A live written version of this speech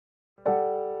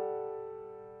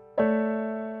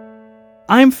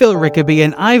I'm Phil Rickaby,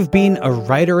 and I've been a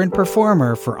writer and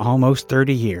performer for almost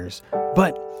 30 years.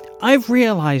 But I've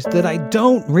realized that I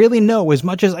don't really know as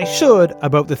much as I should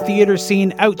about the theatre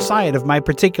scene outside of my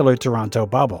particular Toronto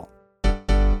bubble.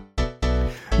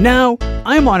 Now,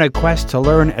 I'm on a quest to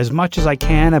learn as much as I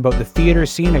can about the theatre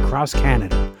scene across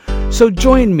Canada. So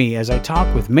join me as I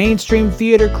talk with mainstream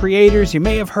theatre creators you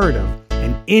may have heard of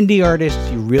and indie artists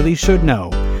you really should know,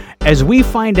 as we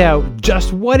find out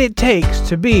just what it takes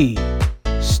to be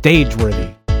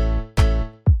stage-worthy.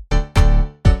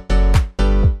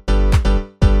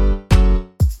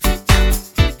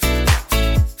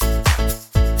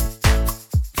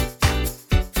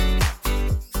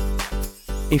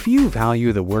 If you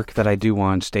value the work that I do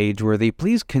on Stageworthy,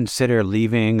 please consider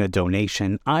leaving a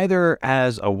donation either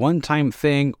as a one-time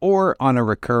thing or on a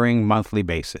recurring monthly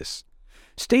basis.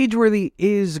 Stageworthy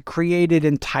is created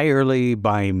entirely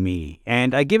by me,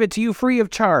 and I give it to you free of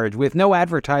charge with no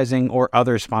advertising or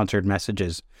other sponsored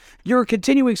messages. Your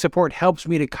continuing support helps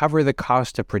me to cover the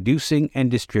cost of producing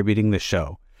and distributing the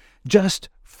show. Just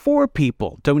 4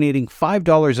 people donating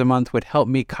 $5 a month would help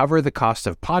me cover the cost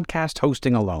of podcast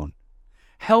hosting alone.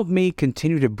 Help me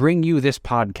continue to bring you this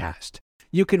podcast.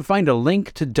 You can find a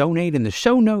link to donate in the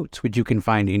show notes, which you can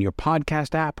find in your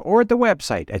podcast app or at the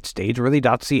website at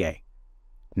stageworthy.ca.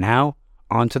 Now,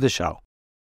 on to the show.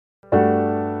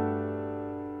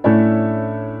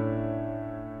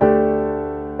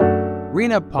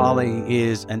 Rena Pauly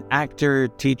is an actor,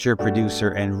 teacher, producer,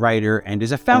 and writer, and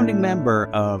is a founding member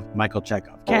of Michael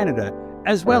Chekhov Canada,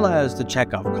 as well as the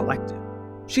Chekhov Collective.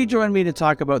 She joined me to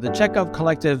talk about the Chekhov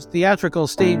Collective's theatrical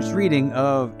staged reading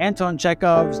of Anton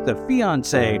Chekhov's The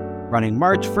Fiancé, running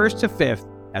March 1st to 5th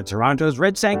at Toronto's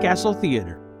Red Sandcastle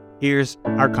Theatre. Here's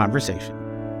our conversation.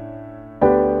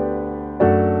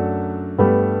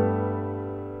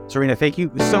 Serena, thank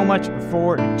you so much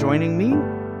for joining me.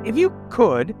 If you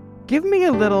could, give me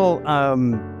a little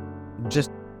just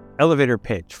elevator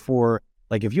pitch for,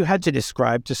 like, if you had to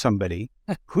describe to somebody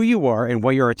who you are and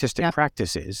what your artistic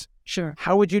practice is. Sure.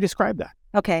 How would you describe that?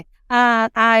 Okay.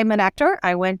 I'm an actor.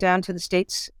 I went down to the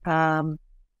States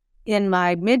in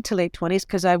my mid to late 20s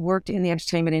because I worked in the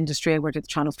entertainment industry. I worked at the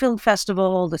Toronto Film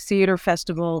Festival, the Theatre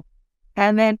Festival,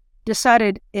 and then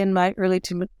decided in my early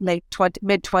to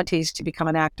mid-20s to become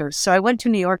an actor. So I went to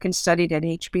New York and studied at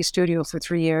HB Studio for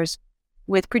 3 years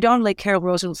with predominantly Carol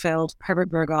Rosenfeld,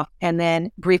 Herbert Berghoff, and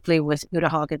then briefly with Uta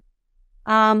Hagen.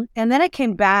 And then I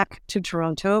came back to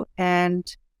Toronto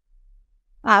and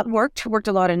worked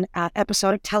a lot in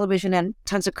episodic television and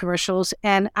tons of commercials.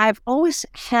 And I've always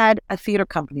had a theater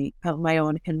company of my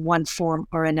own in one form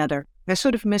or another. I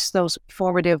sort of miss those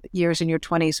formative years in your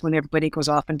 20s when everybody goes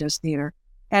off and does theater.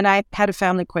 And I had a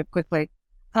family quite quickly.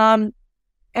 Guess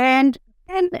in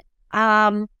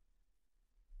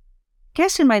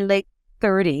my late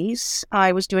 30s,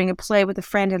 I was doing a play with a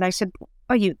friend and I said, "What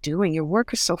are you doing? Your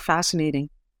work is so fascinating."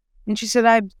 And she said,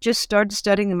 "I've just started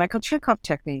studying the Michael Chekhov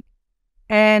technique."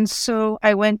 And so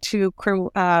I went to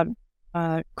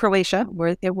Croatia,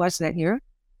 where it was that year,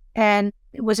 and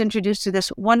was introduced to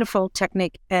this wonderful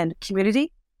technique and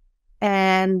community.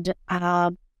 And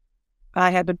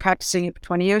I had been practicing it for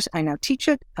 20 years. I now teach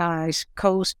it. I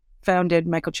co-founded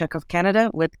Michael Chekhov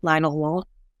Canada with Lionel Wall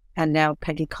and now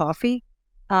Peggy Coffey.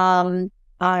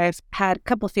 I've had a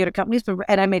couple of theater companies,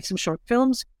 and I made some short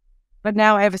films. But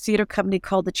now I have a theater company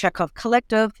called the Chekhov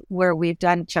Collective, where we've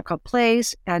done Chekhov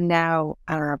plays and now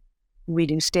are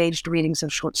reading staged readings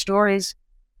of short stories.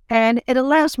 And it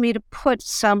allows me to put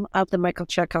some of the Michael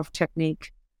Chekhov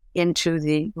technique into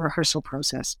the rehearsal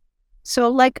process. So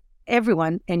like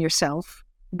everyone and yourself,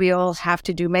 we all have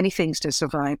to do many things to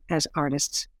survive as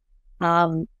artists.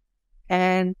 And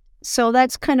so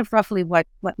that's kind of roughly what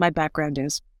my background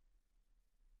is.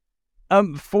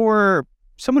 For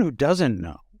someone who doesn't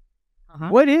know,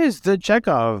 what is the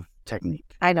Chekhov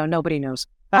technique? I know, nobody knows.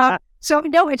 So,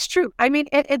 no, it's true. I mean,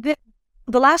 the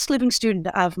last living student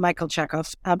of Michael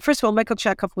Chekhov, first of all, Michael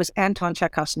Chekhov was Anton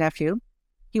Chekhov's nephew.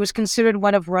 He was considered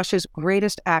one of Russia's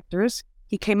greatest actors.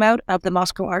 He came out of the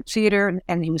Moscow Art Theater,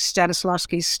 and he was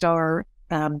Stanislavski's star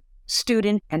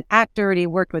student and actor, and he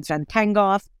worked with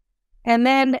Vantangov. And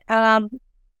then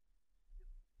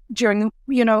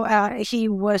he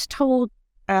was told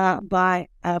by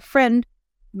a friend,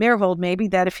 Mervold maybe,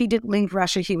 that if he didn't leave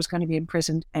Russia, he was going to be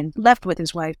imprisoned, and left with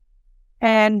his wife.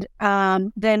 And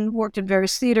then worked in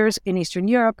various theaters in Eastern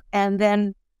Europe. And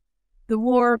then the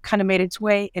war kind of made its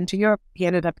way into Europe. He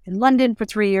ended up in London for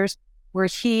 3 years, where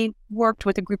he worked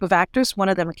with a group of actors, one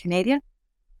of them a Canadian,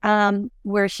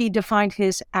 where he defined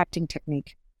his acting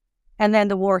technique. And then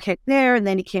the war hit there, and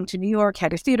then he came to New York,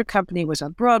 had a theater company, was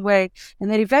on Broadway,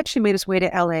 and then eventually made his way to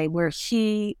LA, where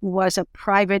he was a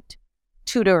private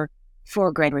tutor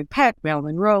for Gregory Peck,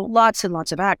 Marilyn Monroe, lots and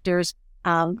lots of actors.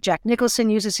 Jack Nicholson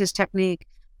uses his technique,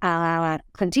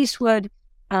 Clint Eastwood,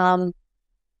 and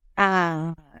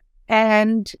then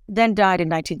died in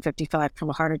 1955 from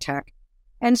a heart attack.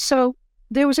 And so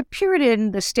there was a period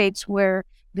in the States where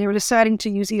they were deciding to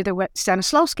use either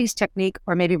Stanislavski's technique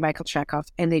or maybe Michael Chekhov,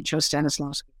 and they chose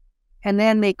Stanislavski. And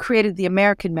then they created the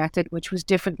American method, which was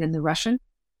different than the Russian.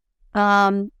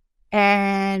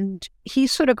 And he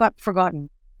sort of got forgotten.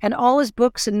 And all his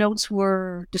books and notes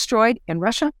were destroyed in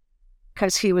Russia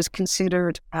because he was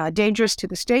considered dangerous to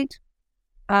the state.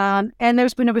 And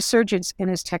there's been a resurgence in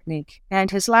his technique.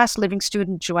 And his last living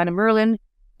student, Joanna Merlin,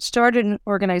 started an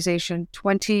organization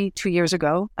 22 years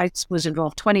ago. I was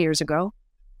involved 20 years ago,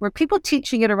 where people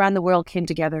teaching it around the world came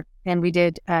together, and we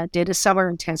did a summer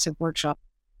intensive workshop.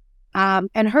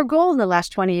 And her goal in the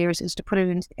last 20 years is to put it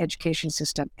into the education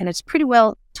system. And it's pretty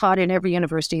well taught in every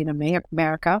university in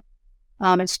America.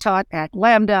 It's taught at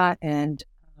Lambda and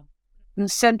in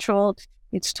Central.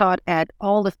 It's taught at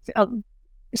all the...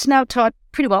 it's now taught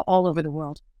pretty well all over the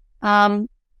world. And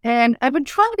I've been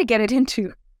trying to get it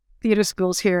into theater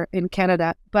schools here in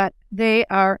Canada, but they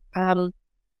are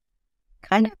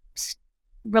kind of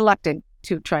reluctant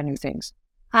to try new things.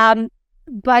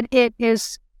 But it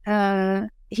is...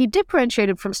 he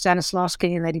differentiated from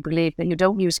Stanislavski in that he believed that you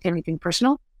don't use anything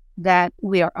personal, that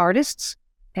we are artists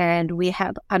and we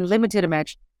have unlimited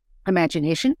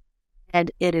imagination, and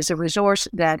it is a resource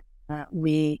that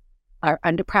we are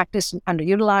under-practiced and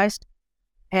underutilized.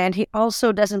 And he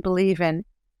also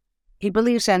he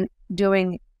believes in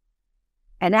doing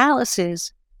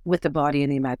analysis with the body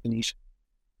and the imagination.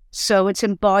 So it's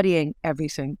embodying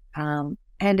everything.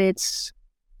 And it's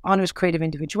honors creative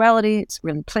individuality. It's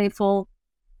really playful.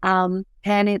 And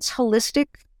it's holistic.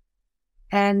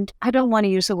 And I don't want to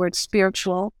use the word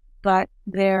spiritual, but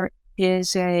there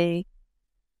is a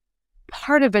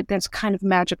part of it that's kind of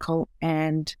magical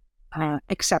and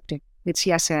accepting. It's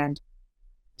yes and.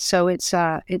 So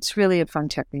it's really a fun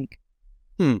technique.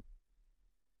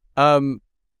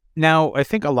 Now, I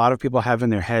think a lot of people have in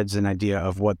their heads an idea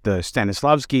of what the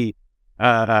Stanislavski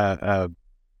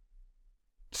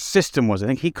system was. I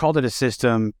think he called it a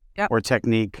system or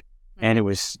technique, and it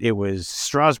was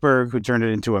Strasberg who turned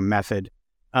it into a method.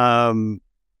 And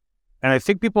I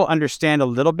think people understand a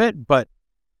little bit, but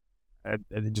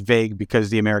it's vague because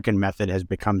the American method has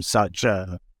become such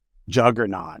a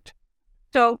juggernaut.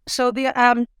 So the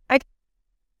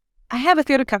I have a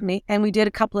theater company, and we did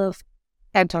a couple of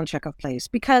Anton Chekhov plays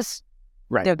because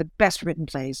they're the best written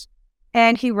plays,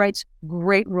 and he writes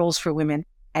great roles for women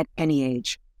at any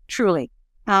age, truly.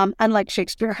 Unlike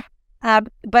Shakespeare,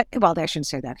 but I shouldn't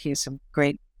say that. He has some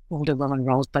great older woman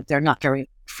roles, but they're not very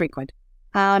frequent.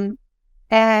 And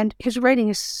his writing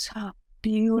is so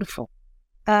beautiful.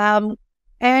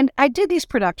 And I did these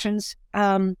productions,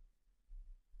 and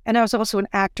I was also an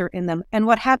actor in them. And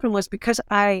what happened was, because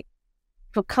I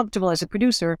feel comfortable as a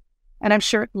producer, and I'm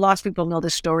sure lots of people know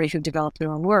this story who develop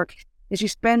their own work, is you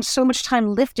spend so much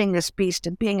time lifting this beast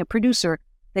and being a producer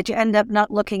that you end up not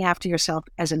looking after yourself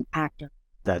as an actor.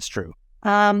 That's true.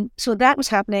 So that was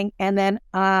happening. And then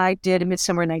I did A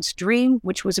Midsummer Night's Dream,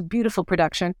 which was a beautiful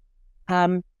production.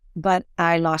 But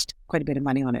I lost quite a bit of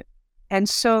money on it. And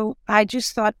so I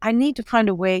just thought, I need to find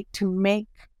a way to make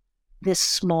this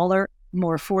smaller,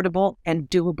 more affordable, and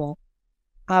doable.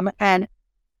 And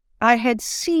I had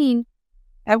seen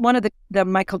at one of the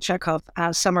Michael Chekhov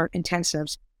summer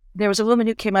intensives, there was a woman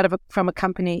who came from a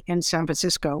company in San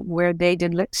Francisco where they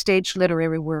did staged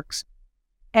literary works.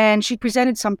 And she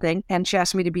presented something, and she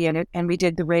asked me to be in it, and we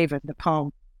did The Raven, the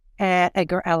poem,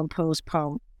 Edgar Allan Poe's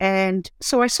poem. And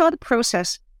so I saw the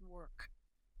process work.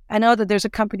 I know that there's a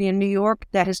company in New York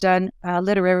that has done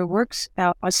literary works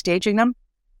on staging them.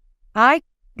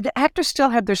 The actors still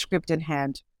have their script in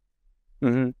hand.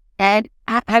 Mm-hmm. And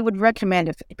I would recommend,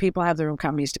 if people have their own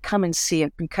companies, to come and see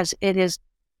it, because it is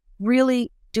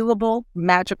really doable,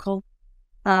 magical,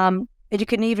 and you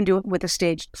can even do it with a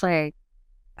staged play.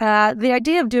 The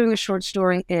idea of doing a short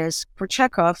story is, for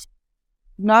Chekhov,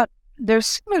 they're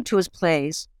similar to his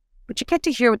plays, but you get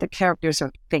to hear what the characters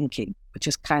are thinking, which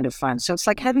is kind of fun. So it's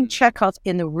like having Chekhov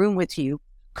in the room with you,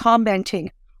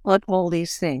 commenting on all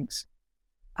these things.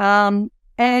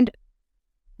 And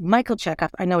Michael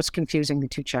Chekhov, I know it's confusing, the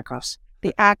two Chekhovs,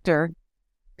 the actor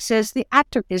says the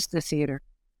actor is the theater.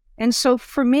 And so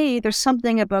for me, there's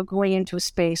something about going into a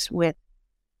space with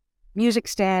music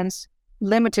stands,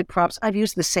 limited props. I've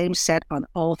used the same set on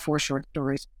all 4 short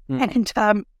stories. And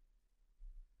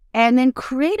and then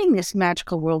creating this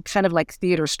magical world, kind of like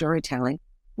theater storytelling,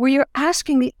 where you're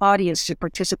asking the audience to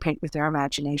participate with their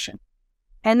imagination.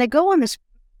 And they go on this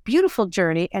beautiful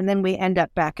journey, and then we end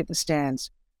up back at the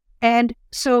stands. And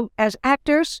so as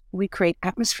actors, we create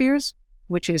atmospheres,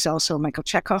 which is also a Michael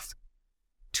Chekhov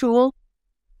tool.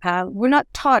 We're not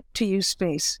taught to use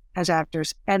space as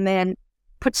actors and then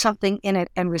put something in it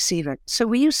and receive it. So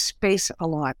we use space a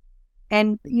lot.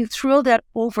 And you throw that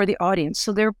over the audience.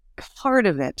 So they're part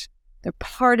of it. They're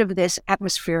part of this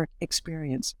atmospheric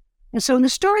experience. And so in the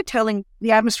storytelling,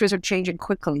 the atmospheres are changing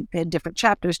quickly in different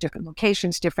chapters, different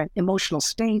locations, different emotional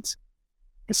states.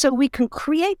 And so we can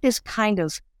create this kind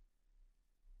of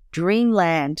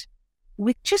dreamland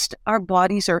with just our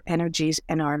bodies, our energies,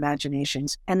 and our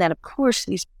imaginations. And then, of course,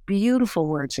 these beautiful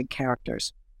words and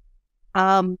characters.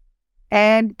 And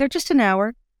they're just an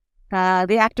hour.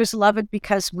 The actors love it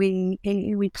because we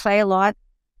play a lot.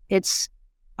 It's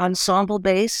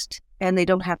ensemble-based, and they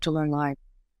don't have to learn live.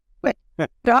 But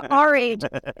our age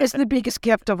is the biggest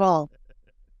gift of all.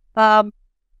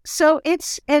 So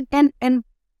it's, and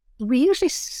we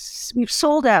usually, we've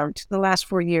sold out the last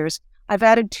 4 years. I've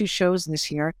added 2 shows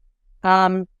this year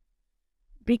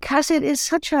because it is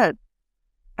such a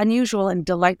unusual and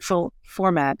delightful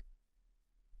format.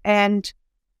 And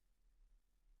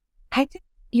I think,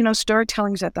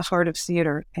 storytelling is at the heart of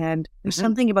theater, and there's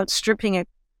something about stripping it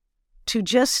to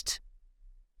just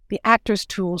the actor's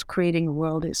tools, creating a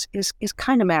world is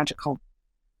kind of magical.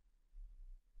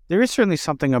 There is certainly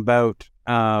something about,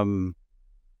 it's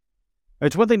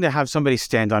one thing to have somebody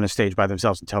stand on a stage by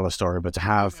themselves and tell a story, but to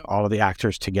have all of the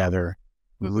actors together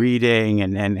reading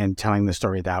and telling the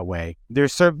story that way,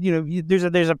 there's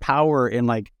a power in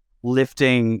like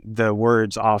lifting the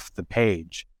words off the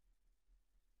page.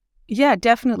 Yeah,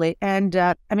 definitely. And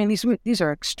I mean, these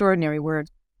are extraordinary words.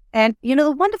 And,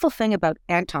 the wonderful thing about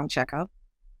Anton Chekhov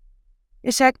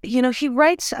is that, he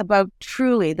writes about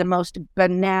truly the most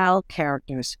banal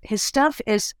characters. His stuff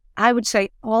is, I would say,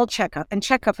 all Chekhov. And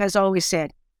Chekhov has always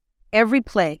said, every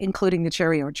play, including The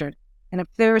Cherry Orchard, and if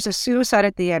there is a suicide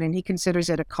at the end and he considers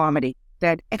it a comedy,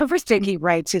 that everything he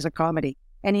writes is a comedy.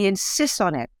 And he insists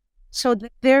on it. So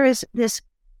there is this,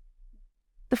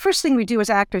 the first thing we do as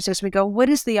actors is we go, what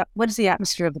is the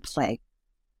atmosphere of the play?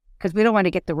 Because we don't want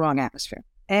to get the wrong atmosphere.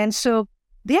 And so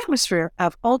the atmosphere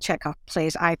of all Chekhov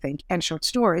plays, I think, and short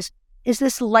stories, is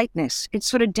this lightness. It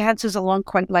sort of dances along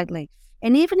quite lightly.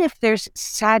 And even if there's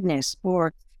sadness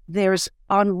or there's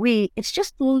ennui, it's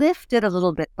just lifted a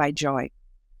little bit by joy.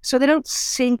 So they don't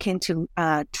sink into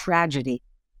tragedy.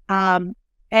 And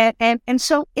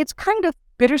so it's kind of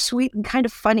bittersweet and kind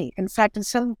of funny. In fact, in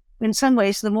some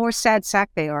ways, the more sad sack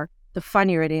they are, the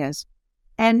funnier it is.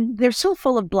 And they're so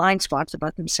full of blind spots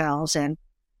about themselves.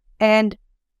 And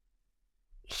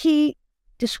he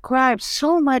describes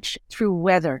so much through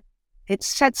weather. It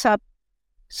sets up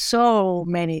so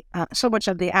much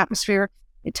of the atmosphere.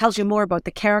 It tells you more about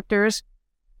the characters.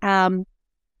 And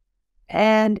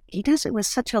he does it with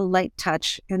such a light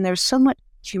touch. And there's so much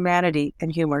humanity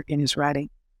and humor in his writing.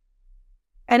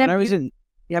 And when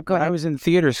I was in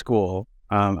theater school,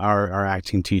 our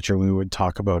acting teacher, when we would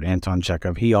talk about Anton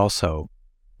Chekhov, he also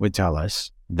would tell us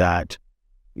that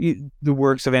the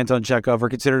works of Anton Chekhov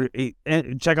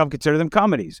Chekhov considered them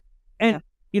comedies. And,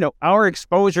 our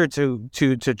exposure to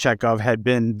Chekhov had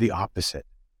been the opposite.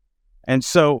 And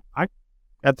so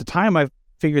at the time, I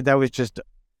figured that was just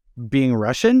being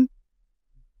Russian.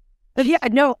 Yeah,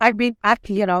 no, I mean, I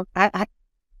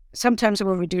sometimes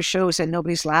when we do shows and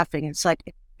nobody's laughing, it's like,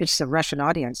 it's the Russian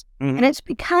audience. Mm-hmm. And it's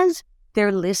because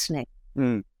they're listening.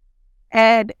 Mm.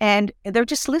 And they're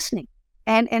just listening.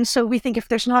 And so we think if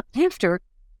there's not laughter,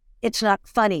 it's not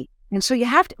funny. And so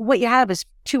what you have is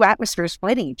 2 atmospheres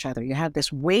fighting each other. You have this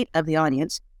weight of the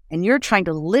audience, and you're trying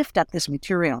to lift up this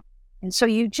material. And so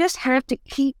you just have to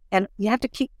keep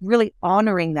really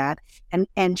honoring that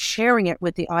and sharing it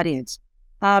with the audience.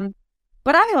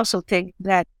 But I also think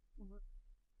that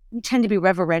we tend to be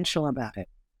reverential about it.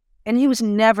 And he was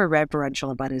never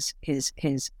reverential about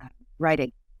his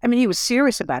writing. I mean, he was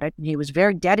serious about it, and he was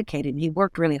very dedicated, and he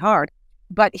worked really hard.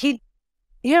 But he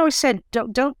always said,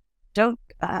 don't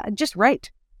just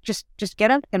write, just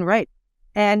get up and write.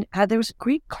 And there was a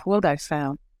great quote I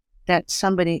found that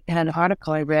somebody in an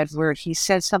article I read where he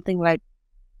said something like,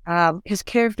 his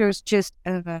characters just,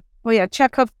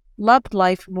 Chekhov loved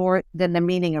life more than the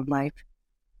meaning of life.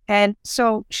 And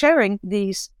so sharing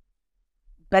these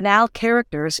banal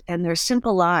characters and their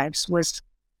simple lives was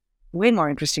way more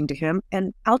interesting to him.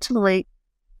 And ultimately,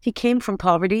 he came from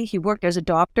poverty. He worked as a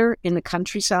doctor in the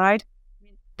countryside.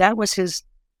 That was his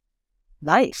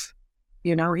life.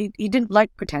 He didn't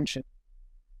like pretension.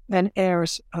 and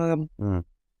airs. Mm.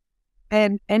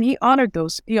 And he honored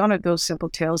those. He honored those simple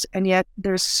tales, and yet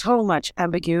there's so much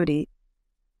ambiguity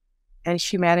and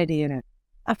humanity in it.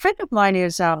 A friend of mine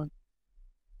is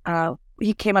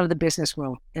he came out of the business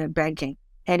world in banking,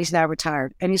 and he's now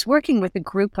retired. And he's working with a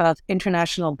group of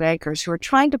international bankers who are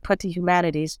trying to put the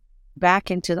humanities back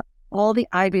into all the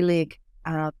Ivy League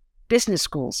business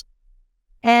schools.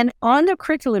 And on their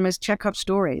curriculum is Chekhov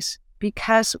stories,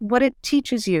 because what it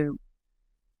teaches you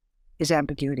is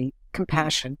ambiguity,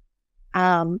 compassion.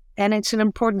 And it's an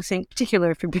important thing,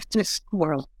 particularly for business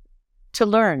world, to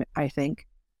learn, I think.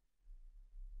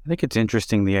 I think it's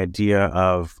interesting, the idea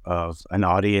of an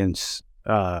audience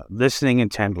listening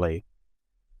intently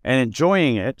and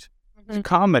enjoying it. It's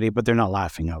comedy, but they're not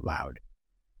laughing out loud.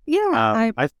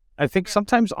 Yeah. I think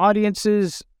sometimes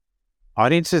audiences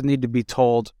need to be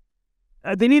told,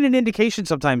 they need an indication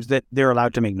sometimes that they're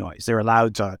allowed to make noise. They're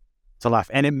allowed to laugh.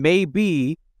 And it may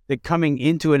be that coming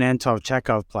into an Anton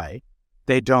Chekhov play,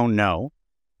 they don't know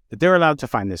that they're allowed to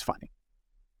find this funny.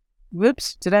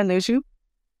 Whoops, did I lose you?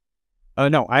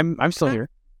 No, I'm still here.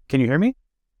 Can you hear me?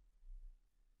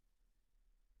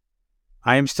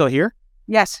 I am still here?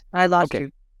 Yes, I lost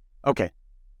you. Okay.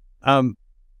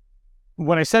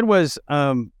 What I said was,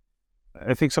 I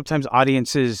think sometimes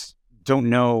audiences don't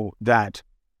know that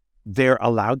they're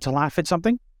allowed to laugh at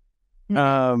something,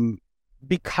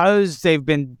 because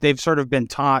they've sort of been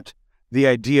taught the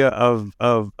idea of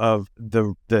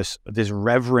this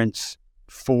reverence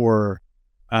for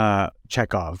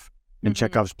Chekhov and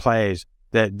Chekhov's plays,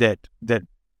 that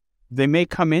they may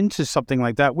come into something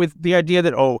like that with the idea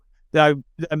that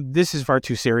this is far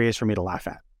too serious for me to laugh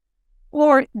at,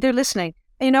 or they're listening.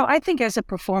 I think as a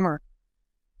performer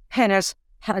and as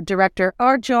a director,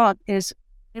 our job is,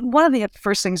 and one of the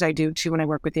first things I do too when I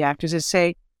work with the actors is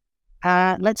say,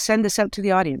 let's send this out to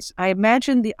the audience. I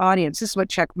imagine the audience, this is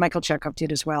what Michael Chekhov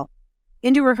did as well.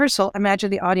 Into rehearsal, imagine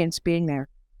the audience being there.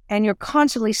 And you're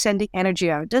constantly sending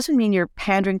energy out. It doesn't mean you're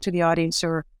pandering to the audience,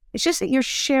 or it's just that you're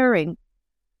sharing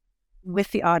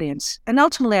with the audience. And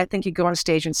ultimately, I think you go on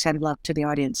stage and send love to the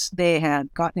audience. They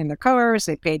have gotten in their cars,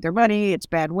 they paid their money, it's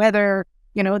bad weather.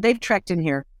 They've trekked in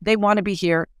here. They want to be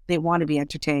here. They want to be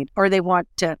entertained, or they want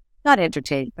to, not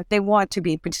entertained, but they want to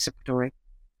be participatory.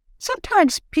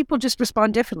 Sometimes people just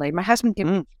respond differently. My husband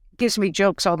gives me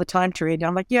jokes all the time to read.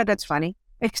 I'm like, yeah, that's funny.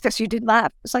 It's just you did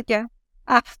laugh. It's like, yeah.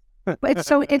 But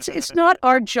it's not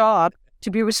our job to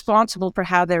be responsible for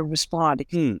how they respond.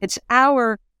 It's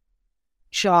our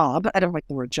job. I don't like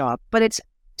the word job, but it's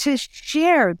to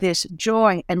share this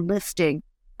joy and lifting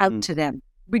out to them,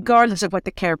 regardless of what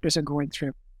the characters are going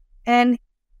through. And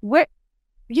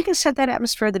you can set that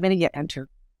atmosphere the minute you enter.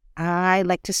 I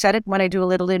like to set it when I do a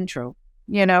little intro.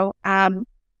 Then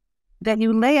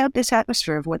you lay out this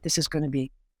atmosphere of what this is going to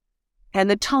be and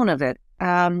the tone of it.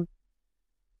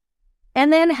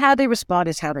 And then how they respond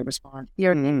is how they respond.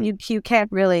 You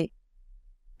can't really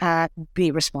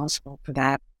be responsible for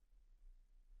that.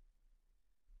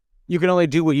 You can only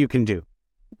do what you can do.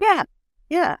 Yeah.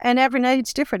 Yeah. And every night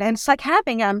it's different. And it's like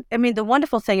having, the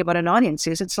wonderful thing about an audience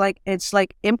is it's like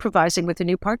improvising with a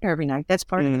new partner every night. That's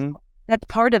part of that's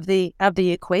part of the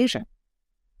equation.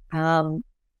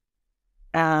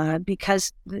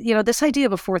 Because, this idea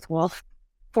of a fourth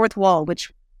wall,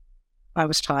 which I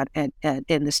was taught in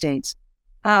the States,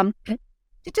 the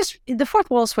fourth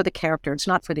wall is for the character. It's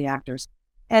not for the actors.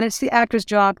 And it's the actor's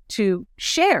job to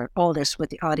share all this with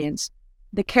the audience.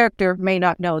 The character may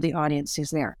not know the audience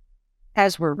is there.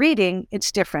 As we're reading,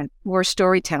 it's different. We're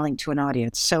storytelling to an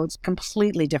audience. So it's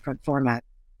completely different format.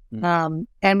 And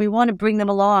we want to bring them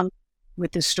along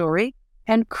with the story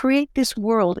and create this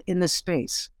world in the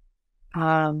space.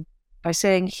 By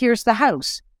saying, here's the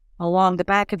house. Along the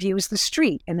back of you is the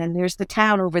street. And then there's the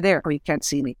town over there. Or you can't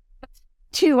see me.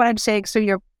 Two, I'm saying, so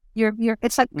you're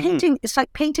it's like painting, it's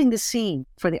like painting the scene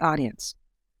for the audience.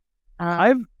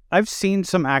 I've seen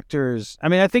some actors.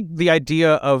 I think the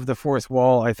idea of the fourth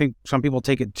wall, I think some people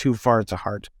take it too far to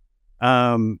heart.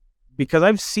 Because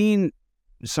I've seen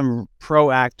some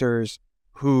pro actors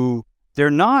who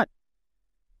they're not,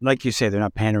 like you say, they're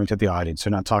not pandering to the audience.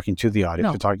 They're not talking to the audience.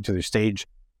 No. They're talking to their stage.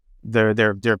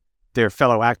 They're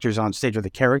fellow actors on stage with the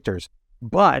characters.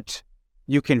 But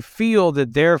you can feel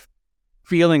that they're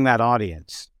feeling that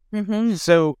audience.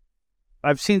 So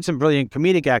I've seen some brilliant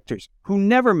comedic actors who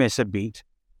never miss a beat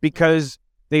because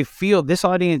they feel this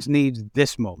audience needs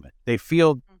this moment. They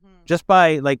feel just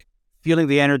by feeling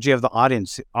the energy of the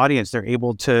audience, they're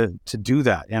able to do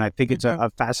that. And I think it's a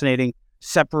fascinating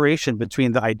separation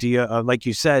between the idea of, like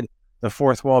you said, the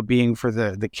fourth wall being for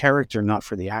the character, not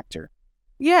for the actor.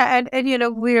 Yeah. And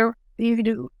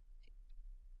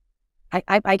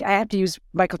I have to use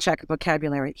Michael Check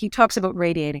vocabulary. He talks about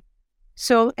radiating.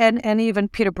 So, and even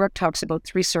Peter Brook talks about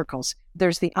 3 circles.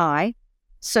 There's the eye.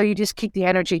 So you just keep the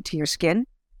energy to your skin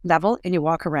level and you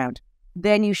walk around.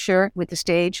 Then you share it with the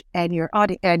stage and your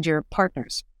and your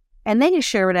partners. And then you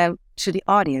share it out to the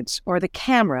audience or the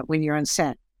camera when you're on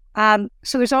set.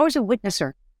 So there's always a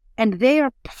witnesser, and they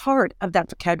are part of that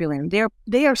vocabulary.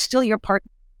 They are still your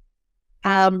partner.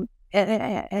 And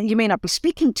you may not be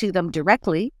speaking to them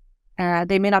directly.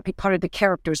 They may not be part of the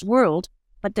character's world,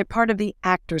 but they're part of the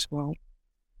actor's world.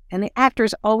 And the actor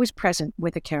is always present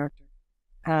with the character.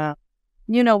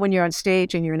 When you're on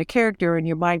stage and you're in a character and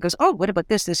your mind goes, oh, what about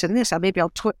this, this, and this? Maybe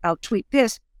I'll tweak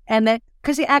this. And then,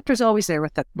 because the actor's always there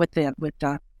with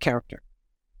the character.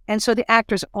 And so the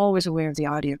actor's always aware of the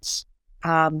audience.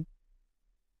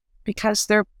 Because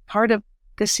they're part of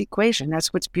this equation.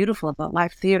 That's what's beautiful about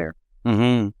live theater.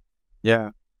 Mm-hmm.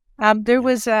 Yeah. There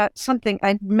was something,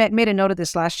 I made a note of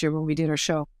this last year when we did our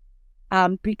show,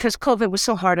 because COVID was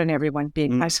so hard on everyone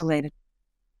being isolated.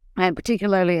 And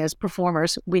particularly as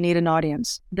performers, we need an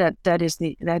audience. That is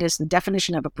the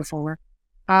definition of a performer.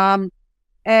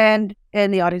 And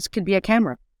the audience could be a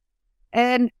camera.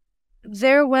 And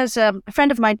there was a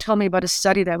friend of mine told me about a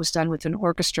study that was done with an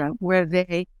orchestra where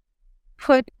they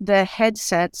put the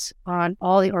headsets on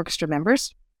all the orchestra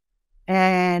members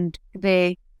and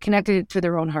they connected it to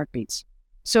their own heartbeats.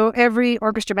 So every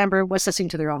orchestra member was listening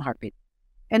to their own heartbeat.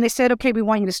 And they said, okay, we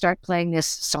want you to start playing this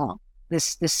song,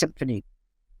 this symphony.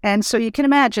 And so you can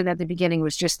imagine at the beginning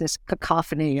was just this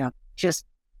cacophony of just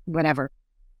whatever.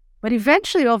 But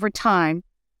eventually over time,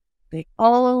 they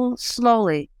all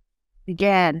slowly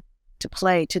began to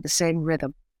play to the same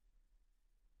rhythm.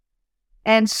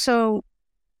 And so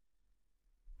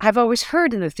I've always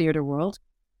heard in the theater world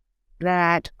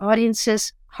that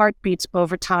audiences' heartbeats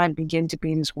over time begin to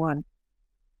beat as one.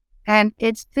 And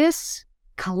it's this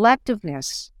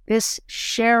collectiveness, this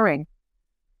sharing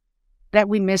that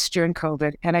we missed during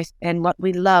COVID and what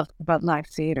we love about live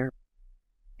theater.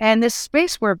 And this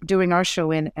space we're doing our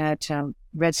show in at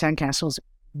Red Sandcastle is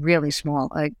really small.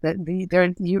 Like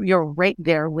you're right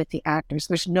there with the actors.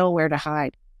 There's nowhere to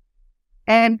hide.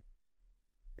 And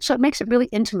so it makes it really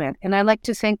intimate. And I like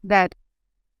to think that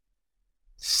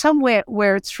somewhere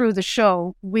where through the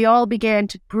show, we all began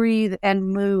to breathe and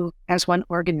move as one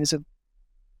organism.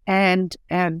 And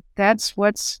that's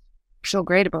what's so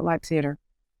great about live theater.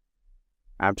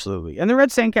 Absolutely. And the Red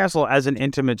Sandcastle as an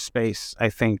intimate space, I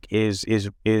think, is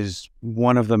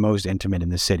one of the most intimate in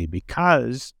the city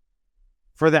because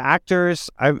for the actors,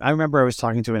 I remember I was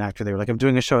talking to an actor. They were like, I'm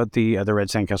doing a show at the Red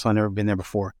Sandcastle. I've never been there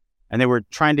before. And they were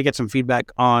trying to get some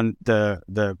feedback on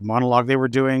the monologue they were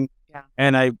doing. Yeah.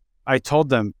 And I told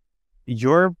them,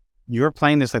 you're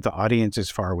playing this like the audience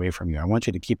is far away from you. I want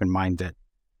you to keep in mind that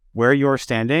where you're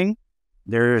standing,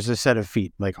 there's a set of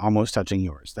feet like almost touching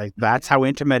yours. Like that's how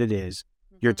intimate it is.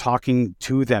 You're talking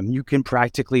to them. You can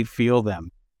practically feel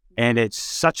them. And it's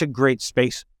such a great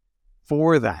space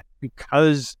for that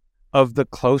because of the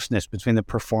closeness between the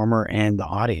performer and the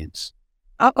audience.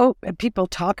 And people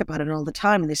talk about it all the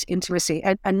time, this intimacy.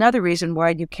 And another reason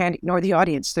why you can't ignore the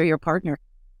audience, they're your partner.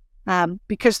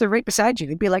 Because they're right beside you.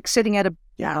 It'd be like sitting at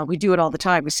we do it all the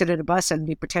time. We sit at a bus and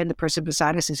we pretend the person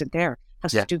beside us isn't there. How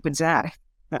stupid is that?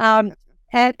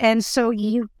 And so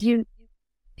you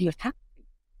have to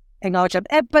acknowledge them.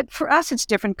 But for us, it's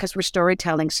different because we're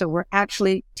storytelling. So we're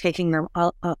actually taking them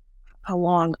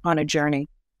along on a journey.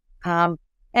 And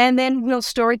then we'll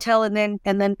storytell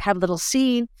and then have a little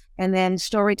scene and then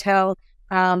storytell.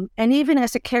 And even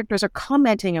as the characters are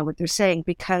commenting on what they're saying,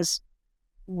 because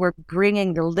we're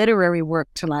bringing the literary work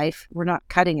to life, we're not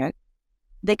cutting it.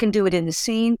 They can do it in the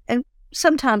scene. And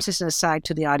sometimes it's an aside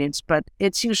to the audience, but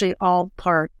it's usually all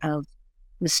part of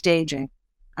the staging.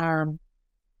 And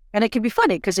it can be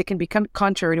funny because it can become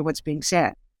contrary to what's being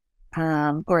said,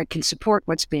 or it can support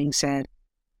what's being said.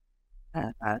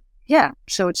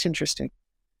 So it's interesting.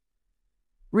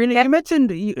 Rena, you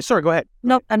mentioned, sorry, go ahead.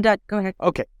 No, I'm done. Go ahead.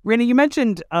 Okay. Rena, you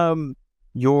mentioned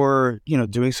you're,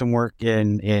 doing some work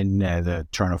in the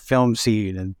Toronto film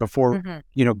scene and before,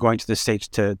 going to the States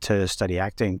to study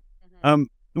acting.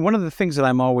 Mm-hmm. One of the things that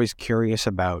I'm always curious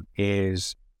about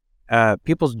is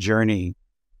people's journey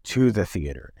to the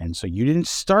theater. And so you didn't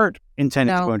start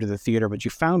intending to go into the theater, but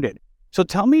you found it. So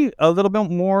tell me a little bit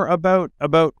more about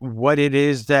what it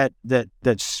is that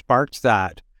sparked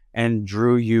that and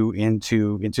drew you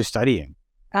into studying.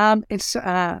 It's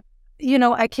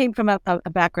I came from a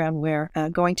background where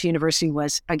going to university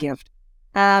was a gift.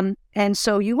 And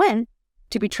so you went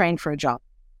to be trained for a job.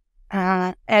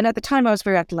 And at the time I was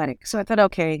very athletic. So I thought,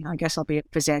 okay, I guess I'll be a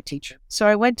phys ed teacher. So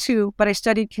I but I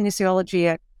studied kinesiology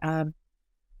at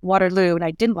Waterloo, and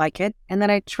I didn't like it. And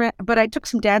then but I took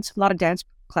a lot of dance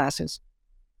classes.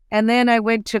 And then I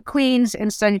went to Queens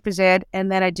and studied phys ed,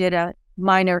 and then I did a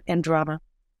minor in drama.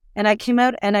 And I came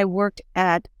out and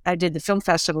I did the film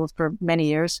festival for many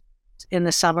years in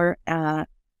the summer,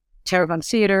 Tarrant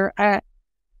Theater.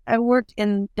 I worked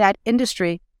in that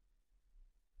industry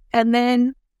and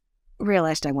then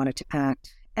realized I wanted to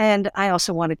act. And I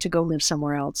also wanted to go live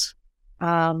somewhere else.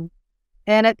 And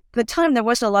at the time, there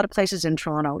wasn't a lot of places in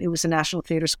Toronto. It was the National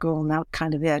Theatre School, and that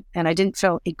kind of it. And I didn't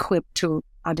feel equipped to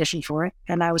audition for it.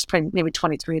 And I was maybe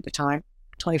 23 at the time,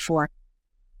 24,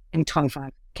 and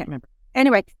 25. Can't remember.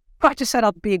 Anyway, I just said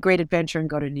I'll be a great adventure and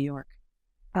go to New York.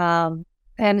 And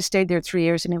I stayed there 3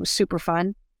 years, and it was super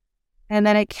fun. And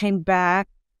then I came back,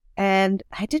 and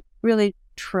I didn't really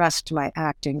trust my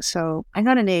acting. So I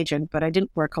got an agent, but I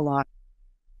didn't work a lot.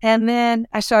 And then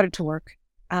I started to work.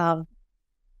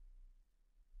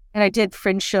 And I did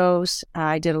fringe shows.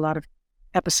 I did a lot of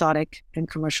episodic and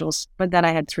commercials. But then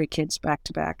I had 3 kids back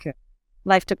to back.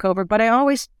 Life took over. But I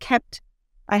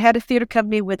had a theater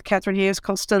company with Catherine Hayes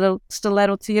called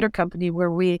Stiletto Theater Company,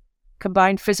 where we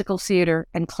combined physical theater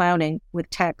and clowning with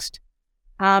text.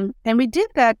 And we did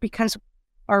that because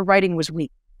our writing was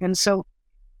weak. And so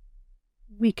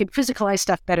we could physicalize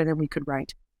stuff better than we could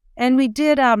write. And we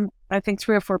did, I think,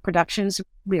 3 or 4 productions.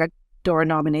 We got Dora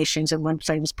nominations, and one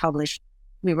play was published.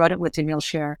 We wrote it with Emile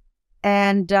Scher.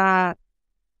 And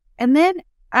then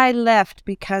I left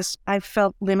because I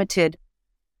felt limited.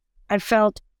 I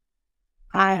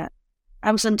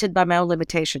was limited by my own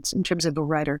limitations in terms of a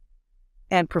writer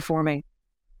and performing.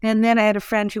 And then I had a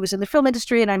friend who was in the film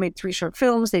industry, and I made 3 short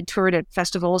films. They toured at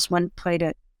festivals. One played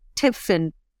at TIFF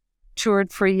and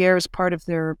toured for a year as part of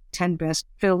their 10 best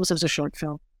films. It was a short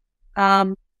film.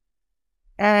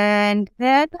 And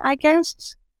then I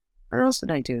guess, what else did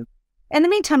I do? In the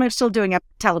meantime, I'm still doing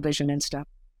television and stuff.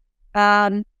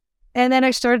 And then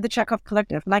I started the Chekhov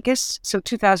Collective. And I guess, so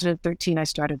 2013, I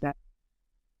started that.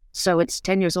 So it's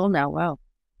 10 years old now. Wow.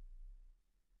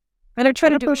 And I try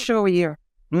to do a show a year.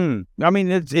 I mean,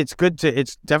 it's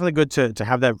definitely good to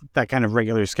have that kind of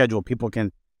regular schedule. People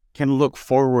can look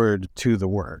forward to the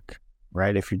work,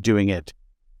 right? If you're doing it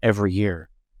every year.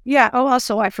 Yeah. Oh,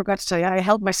 also, I forgot to tell you, I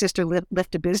helped my sister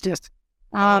lift a business.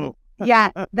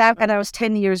 Yeah, and I was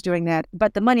 10 years doing that.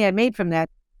 But the money I made from that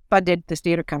funded this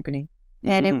theater company.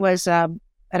 And it was, I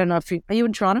don't know if are you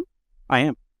in Toronto? I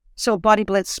am. So Body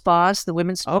Blitz spas, the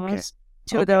women's spas, okay.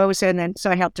 2 of those. And then,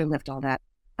 so I helped her lift all that.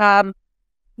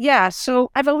 Yeah, so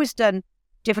I've always done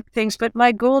different things, but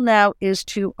my goal now is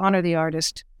to honor the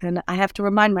artist. And I have to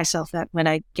remind myself that when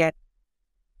I get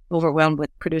overwhelmed with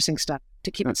producing stuff, to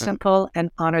keep it simple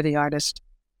and honor the artist.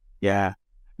 Yeah.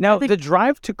 Now, the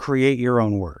drive to create your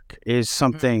own work is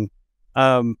something,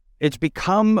 it's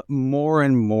become more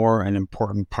and more an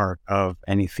important part of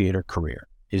any theater career,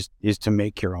 is to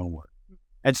make your own work.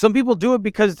 And some people do it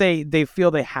because they feel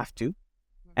they have to,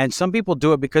 and some people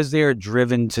do it because they are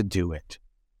driven to do it.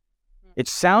 It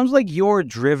sounds like you're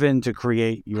driven to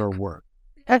create your work.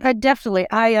 Definitely.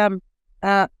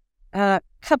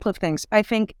 Couple of things. I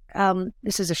think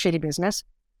this is a shitty business.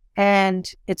 And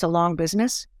it's a long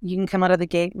business. You can come out of the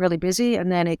gate really busy,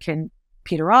 and then it can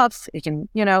peter off. It can,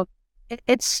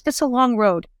 it's a long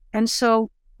road. And so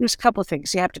there's a couple of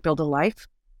things. You have to build a life.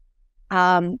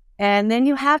 And then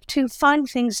you have to find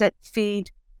things that feed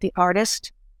the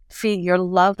artist, feed your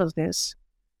love of this,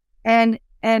 and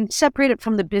separate it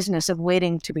from the business of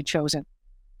waiting to be chosen.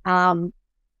 And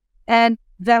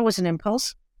that was an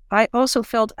impulse. I also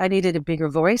felt I needed a bigger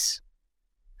voice.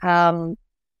 And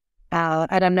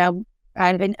I'm now,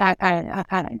 I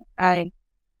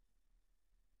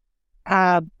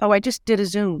just did a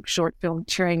Zoom short film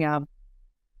during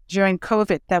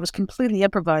COVID that was completely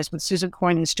improvised with Susan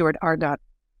Coyne and Stuart Ardott.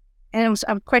 And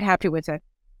I'm quite happy with it.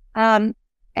 And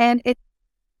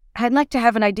I'd like to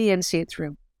have an idea and see it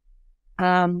through.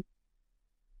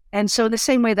 And so the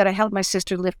same way that I helped my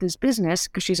sister lift this business,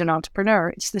 because she's an entrepreneur,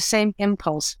 it's the same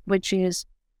impulse, which is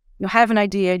you have an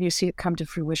idea and you see it come to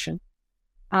fruition.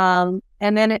 And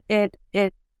then it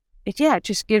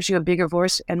just gives you a bigger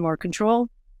voice and more control.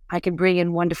 I can bring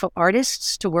in wonderful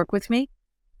artists to work with me.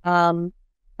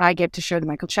 I get to share the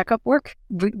Michael Chekhov work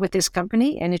with this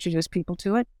company and introduce people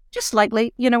to it. Just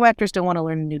lightly, actors don't want to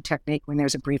learn a new technique when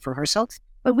there's a brief rehearsal,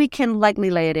 but we can lightly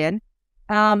lay it in.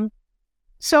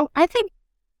 So I think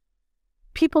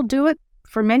people do it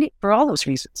for all those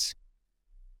reasons.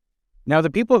 Now, the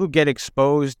people who get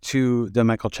exposed to the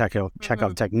Michael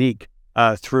Chekhov technique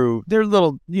through their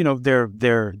little,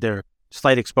 their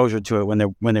slight exposure to it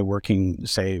when they're working,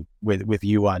 say, with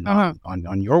you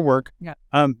on your work. Yeah.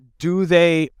 Do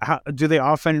they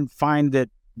often find that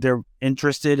they're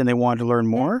interested and they want to learn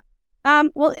more?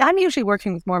 Well, I'm usually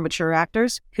working with more mature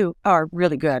actors who are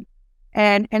really good.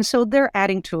 And so they're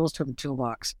adding tools to the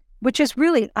toolbox, which is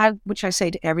really, which I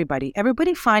say to everybody.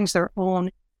 Everybody finds their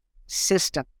own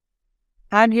system.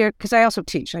 I'm here because I also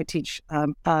teach. I teach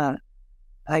online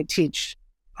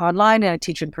and I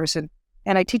teach in person.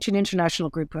 And I teach an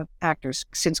international group of actors.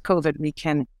 Since COVID, we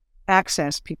can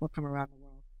access people from around the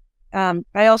world.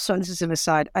 I also, and this is an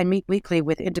aside, I meet weekly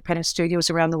with independent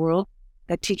studios around the world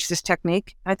that teach this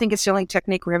technique. I think it's the only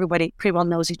technique where everybody pretty well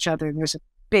knows each other and there's a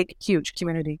big, huge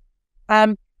community.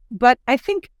 But I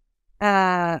think,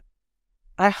 I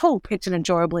hope it's an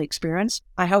enjoyable experience.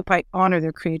 I hope I honor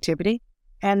their creativity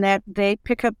and that they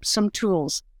pick up some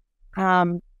tools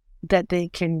that they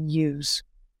can use.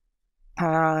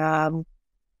 I've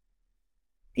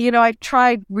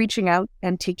tried reaching out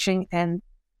and teaching and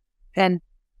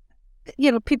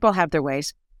people have their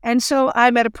ways. And so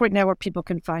I'm at a point now where people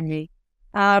can find me.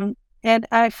 And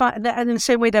I find that in the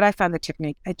same way that I found the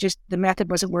technique, the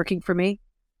method wasn't working for me.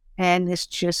 And this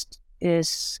just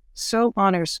is so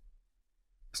honors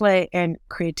play and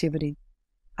creativity.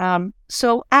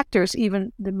 So actors,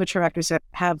 even the mature actors that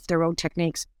have their own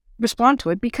techniques, respond to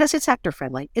it because it's actor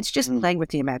friendly. It's just playing with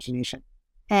the imagination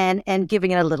and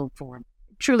giving it a little form.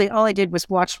 Truly, all I did was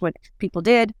watch what people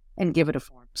did and give it a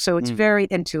form. So it's very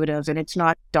intuitive and it's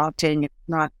not daunting. It's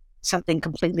not something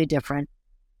completely different.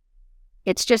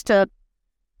 It's just a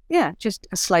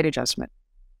slight adjustment.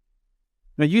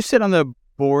 Now, you sit on the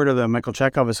board of the Michael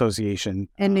Chekhov Association.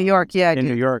 In New York, yeah.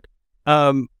 New York.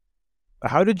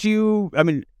 How did you,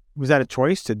 was that a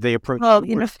choice? Did they approach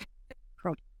you?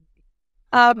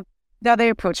 No, they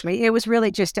approached me. It was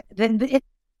really just,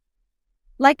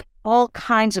 like all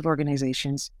kinds of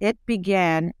organizations, it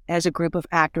began as a group of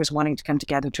actors wanting to come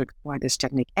together to acquire this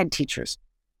technique and teachers.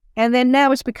 And then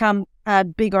now it's become a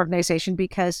big organization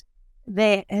because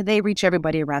they reach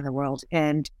everybody around the world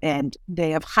and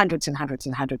they have hundreds and hundreds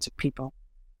and hundreds of people.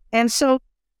 And so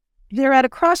they're at a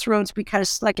crossroads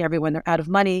because, like everyone, they're out of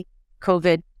money.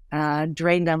 COVID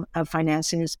drained them of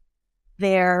finances.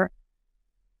 They're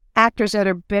actors that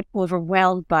are a bit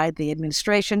overwhelmed by the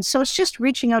administration. So it's just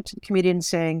reaching out to the community and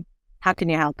saying, how can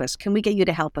you help us? Can we get you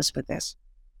to help us with this?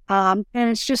 And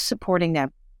it's just supporting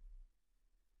them.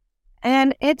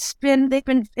 And it's been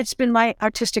my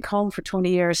artistic home for 20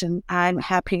 years, and I'm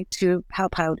happy to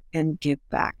help out and give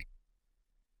back.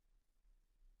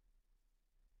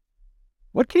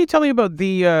 What can you tell me about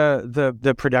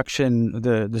the production,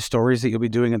 the stories that you'll be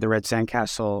doing at the Red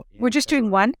Sandcastle? We're just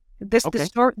doing one. This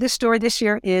story this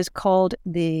year is called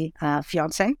The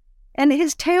Fiancé, and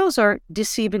his tales are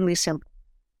deceivingly simple.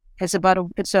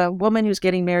 It's a woman who's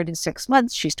getting married in 6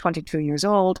 months. She's 22 years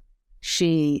old.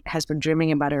 She has been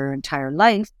dreaming about her entire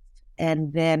life,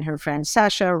 and then her friend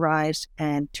Sasha arrives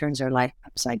and turns her life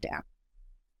upside down.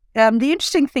 The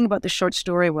interesting thing about the short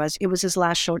story was it was his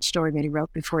last short story that he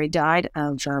wrote before he died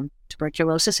of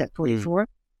tuberculosis at 44.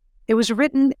 It was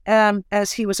written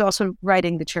as he was also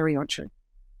writing The Cherry Orchard.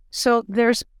 So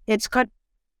it's got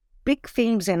big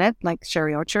themes in it, like The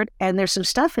Cherry Orchard, and there's some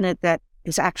stuff in it that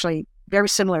is actually very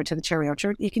similar to The Cherry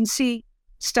Orchard. You can see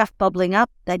stuff bubbling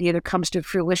up that either comes to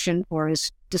fruition or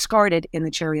is discarded in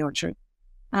The Cherry Orchard.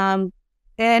 And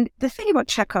the thing about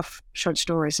Chekhov short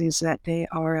stories is that they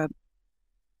are,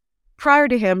 prior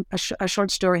to him, a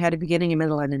short story had a beginning, a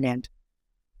middle, and an end.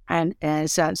 And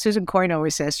as Susan Coyne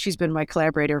always says, she's been my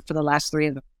collaborator for the last 3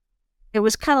 of them. It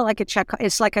was kind of like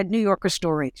it's like a New Yorker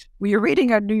story. When you're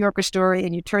reading a New Yorker story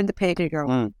and you turn the page and you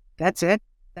go, that's it?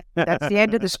 That's the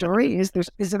end of the story? Is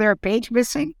there a page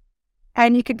missing?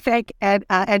 And you can thank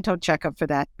Anton Chekhov for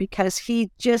that, because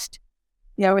he just,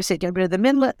 I always say, get rid of the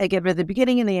middle, get rid of the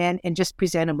beginning and the end, and just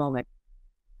present a moment.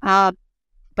 But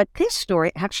this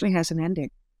story actually has an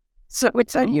ending. So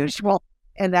it's unusual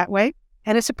in that way.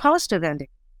 And it's a positive ending,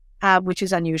 which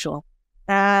is unusual.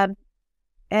 So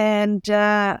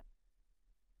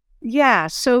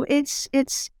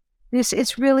it's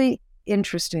really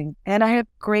interesting. And I have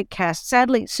great cast.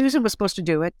 Sadly, Susan was supposed to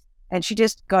do it, and she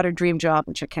just got her dream job,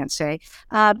 which I can't say.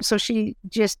 So she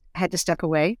just had to step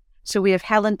away. So we have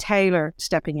Helen Taylor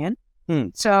stepping in.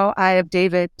 So I have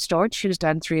David Storch, who's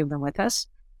done 3 of them with us.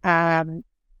 Oh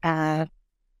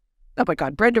my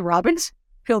God, Brenda Robbins,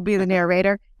 who'll be the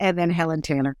narrator, and then Helen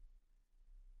Taylor.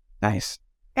 Nice.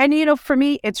 And, for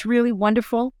me, it's really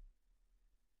wonderful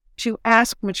to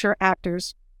ask mature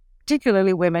actors,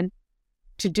 particularly women,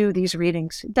 to do these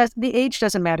readings. The age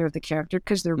doesn't matter of the character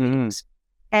because they're readings.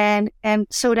 And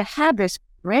so to have this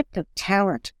breadth of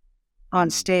talent on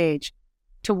stage,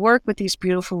 to work with these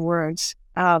beautiful words,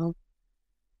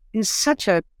 is such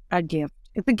a gift.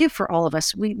 It's a gift for all of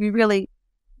us. We really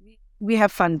we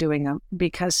have fun doing them,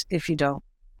 because if you don't,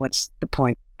 what's the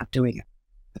point of doing it?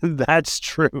 That's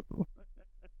true.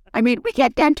 I mean, we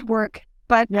get down to work,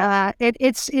 but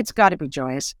it's got to be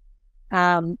joyous,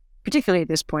 particularly at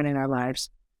this point in our lives.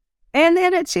 And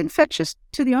then it's infectious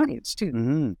to the audience too.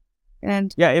 Mm-hmm.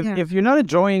 And if you're not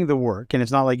enjoying the work, and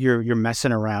it's not like you're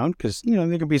messing around, because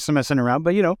there can be some messing around,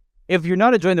 but if you're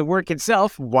not enjoying the work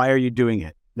itself, why are you doing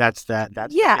it? That's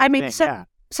I mean,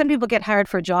 some people get hired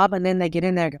for a job and then they get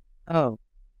in there and go,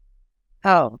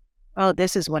 oh,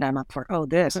 this is what I'm up for. Oh,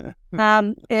 this.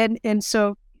 And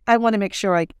so I want to make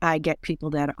sure I get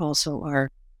people that also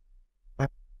are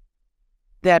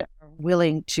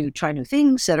willing to try new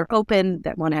things, that are open,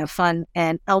 that want to have fun,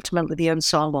 and ultimately the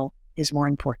ensemble is more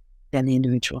important than the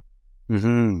individual.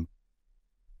 Mm-hmm.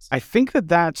 I think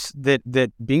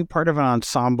that being part of an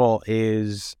ensemble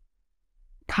is,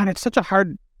 God, it's such a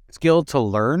hard skill to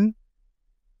learn.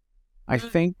 I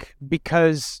think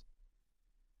because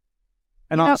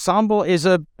an ensemble is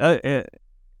an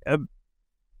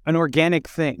organic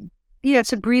thing. Yeah,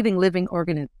 it's a breathing, living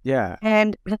organism. Yeah,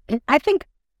 and I think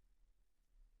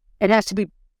it has to be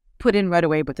put in right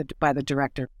away by the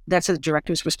director. That's the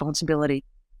director's responsibility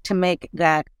to make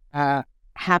that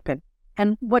happen.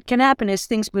 And what can happen is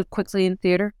things move quickly in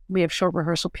theater. We have short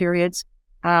rehearsal periods.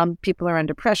 People are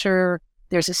under pressure.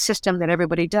 There's a system that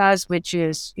everybody does, which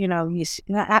is,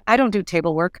 I don't do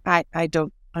table work. I'd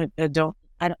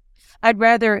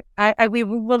rather, we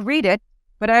will read it,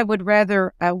 but I would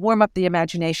rather warm up the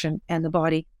imagination and the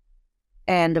body,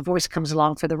 and the voice comes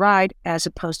along for the ride, as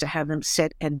opposed to have them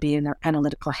sit and be in their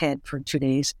analytical head for 2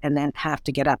 days and then have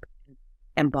to get up and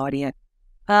embody it.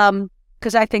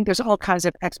 Because I think there's all kinds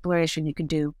of exploration you can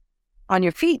do on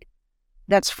your feet.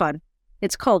 That's fun.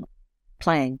 It's called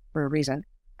playing for a reason.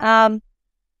 So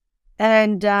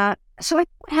what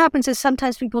happens is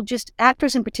sometimes people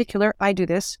actors in particular, I do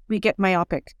this, we get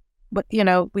myopic. But,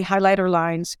 we highlight our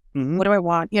lines. Mm-hmm. What do I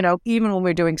want? Even when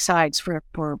we're doing sides for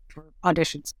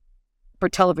auditions, for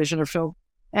television or film.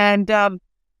 And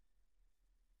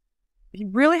you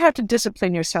really have to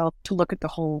discipline yourself to look at the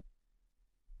whole.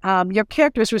 Your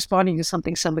character is responding to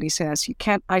something somebody says. You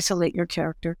can't isolate your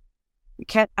character. You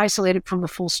can't isolate it from the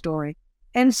full story.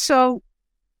 And so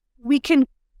we can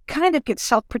kind of get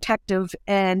self-protective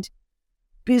and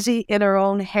busy in our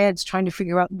own heads trying to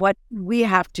figure out what we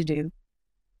have to do,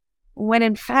 when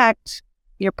in fact,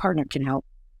 your partner can help.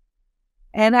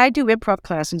 And I do improv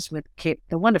classes with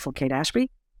the wonderful Kate Ashby.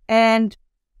 And,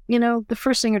 the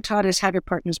first thing you're taught is have your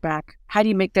partner's back. How do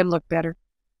you make them look better?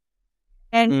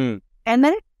 And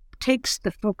then it takes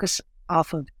the focus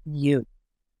off of you.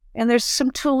 And there's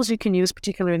some tools you can use,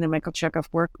 particularly in the Michael Chekhov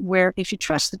work, where if you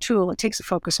trust the tool, it takes the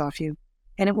focus off you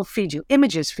and it will feed you.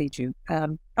 Images feed you.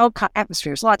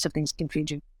 Atmospheres, lots of things can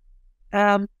feed you.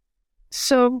 Putting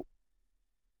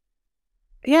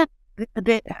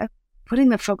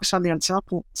the focus on the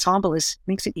ensemble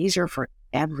makes it easier for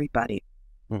everybody.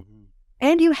 Mm-hmm.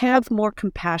 And you have more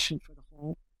compassion for the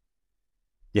whole.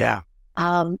 Yeah.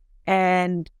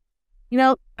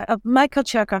 Michael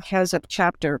Chekhov has a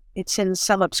chapter. It's in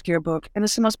some obscure book, and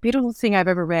it's the most beautiful thing I've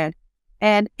ever read.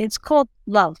 And it's called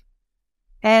Love.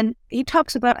 And he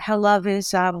talks about how love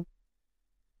is,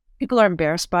 people are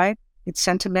embarrassed by it. It's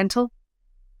sentimental.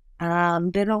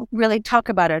 They don't really talk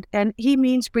about it. And he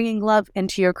means bringing love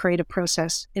into your creative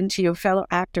process, into your fellow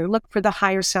actor. Look for the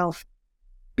higher self.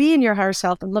 Be in your higher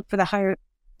self and look for the higher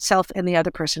self in the other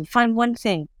person. Find one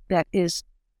thing that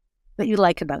you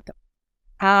like about them.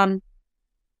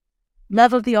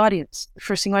 Love of the audience. The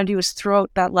first thing you want to do is throw out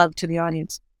that love to the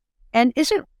audience. And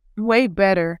isn't it way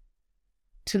better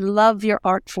to love your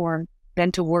art form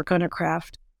than to work on a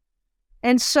craft?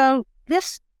 And so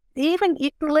this, you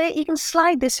can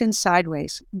slide this in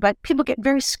sideways, but people get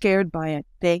very scared by it.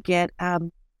 They get, they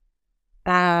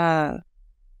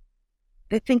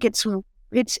think it's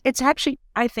actually,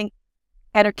 I think,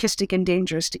 anarchistic and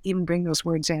dangerous to even bring those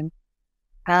words in.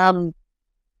 And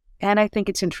I think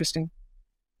it's interesting.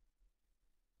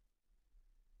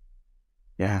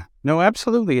 Yeah, no,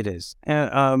 absolutely it is.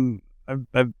 I've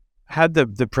had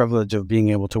the privilege of being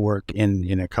able to work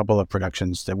in a couple of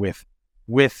productions that with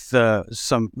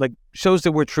some like shows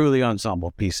that were truly ensemble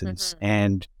pieces.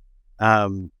 Mm-hmm.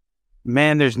 And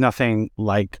man, there's nothing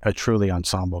like a truly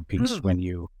ensemble piece when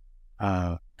you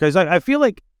because I feel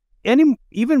like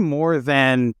even more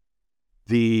than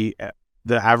the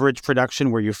average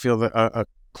production where you feel a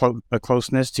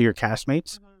closeness to your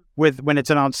castmates. Mm-hmm. When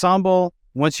it's an ensemble,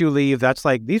 once you leave, that's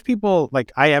like these people.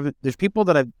 Like there's people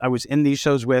that I was in these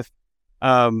shows with,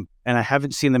 and I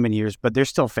haven't seen them in years, but they're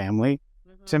still family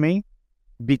to me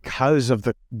because of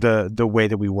the way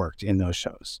that we worked in those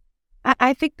shows.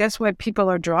 I think that's why people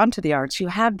are drawn to the arts. You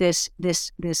have if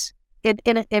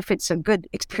it's a good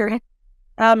experience,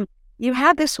 you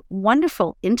have this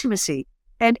wonderful intimacy,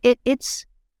 and it's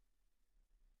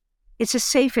a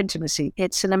safe intimacy.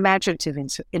 It's an imaginative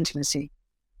intimacy.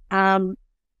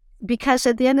 Because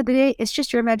at the end of the day, it's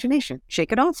just your imagination.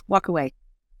 Shake it off, walk away.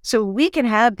 So we can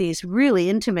have these really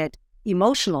intimate,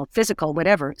 emotional, physical,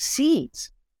 whatever,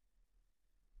 scenes.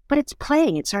 But it's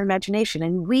playing, it's our imagination.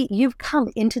 And you've come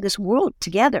into this world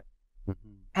together. Mm-hmm.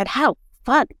 And how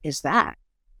fun is that?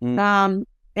 Mm.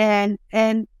 And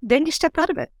then you step out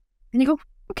of it and you go,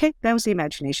 okay, that was the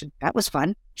imagination. That was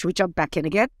fun. Should we jump back in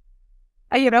again?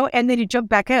 And then you jump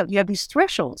back out. You have these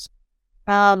thresholds.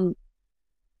 And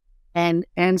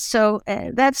so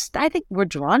I think we're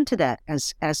drawn to that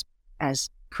as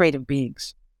creative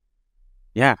beings.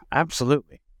 Yeah,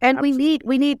 absolutely. And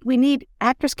absolutely. we need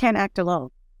actors can't act alone.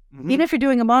 Mm-hmm. Even if you're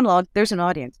doing a monologue, there's an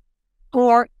audience,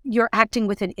 or you're acting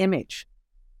with an image.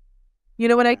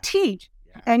 When I teach,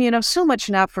 and so much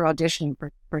now for auditioning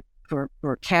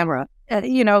for camera,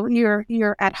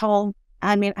 you're at home.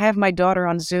 I mean, I have my daughter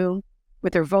on Zoom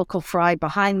with her vocal fry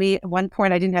behind me. At one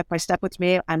point, I didn't have my stuff with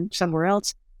me. I'm somewhere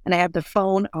else, and I have the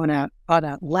phone on a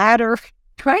ladder,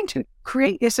 trying to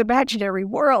create this imaginary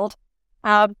world.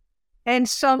 And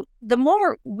so the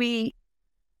more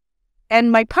and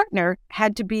my partner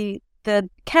had to be the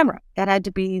camera. That had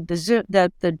to be the Zoom,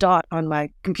 the dot on my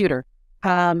computer,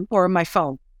 or my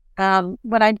phone.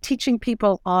 When I'm teaching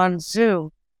people on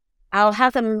Zoom, I'll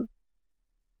have them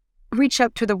reach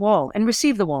out to the wall and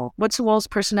receive the wall. What's the wall's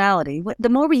personality? The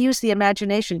more we use the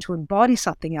imagination to embody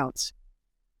something else,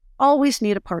 always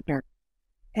need a partner.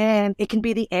 And it can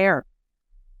be the air.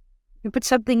 You put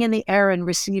something in the air and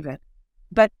receive it.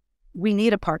 But we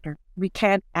need a partner. We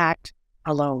can't act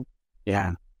alone.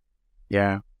 Yeah.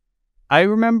 Yeah. I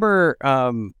remember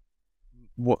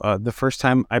the first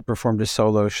time I performed a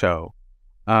solo show,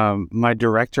 my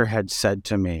director had said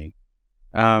to me,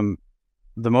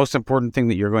 the most important thing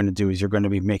that you're going to do is you're going to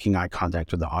be making eye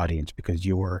contact with the audience, because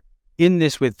you're in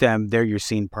this with them. They're your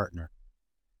scene partner.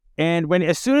 And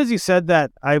as soon as he said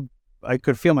that, I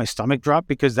could feel my stomach drop,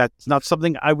 because that's not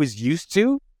something I was used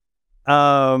to.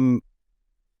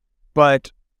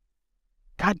 But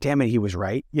God damn it, he was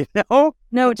right,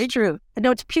 No, it's true.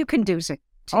 No, it's puke-inducing.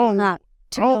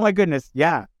 My goodness,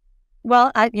 yeah.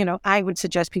 Well, I would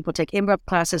suggest people take improv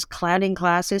classes, clowning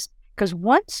classes, because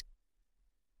once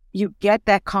you get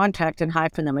that contact and high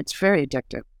from them, it's very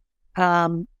addictive.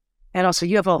 And also,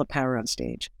 you have all the power on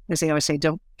stage. As they always say,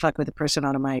 don't fuck with a person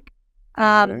on a mic.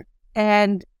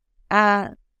 And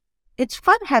it's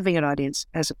fun having an audience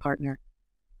as a partner.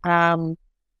 And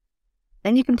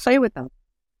you can play with them.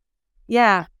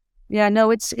 Yeah.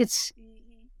 No, it's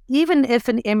even if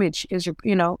an image is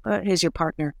your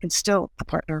partner, it's still a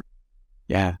partner.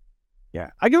 Yeah.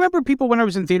 I can remember people when I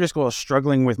was in theater school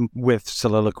struggling with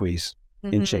soliloquies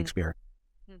in Shakespeare,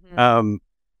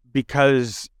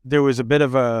 because there was a bit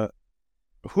of a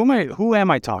who am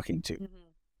I talking to? Mm-hmm.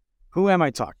 Who am I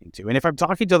talking to? And if I'm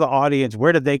talking to the audience,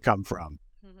 where did they come from?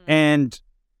 Mm-hmm. And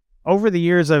over the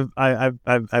years, I've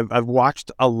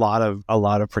watched a lot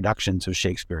of productions of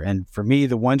Shakespeare, and for me,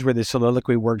 the ones where the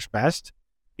soliloquy works best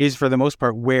is, for the most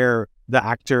part, where the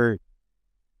actor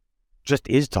just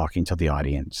is talking to the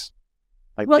audience,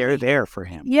 they're there for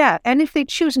him. Yeah, and if they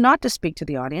choose not to speak to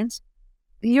the audience,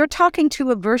 you're talking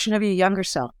to a version of your younger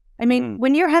self. I mean,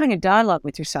 when you're having a dialogue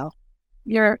with yourself,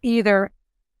 you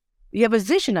have a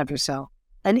vision of yourself,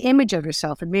 an image of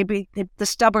yourself, and maybe the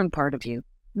stubborn part of you.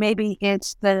 Maybe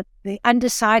it's the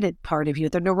undecided part of you,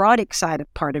 the neurotic side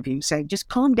of part of you saying, just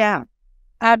calm down.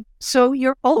 So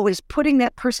you're always putting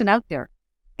that person out there.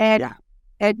 And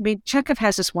I mean, Chekhov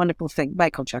has this wonderful thing,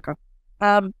 Michael Chekhov,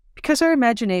 because our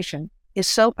imagination is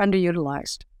so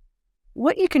underutilized.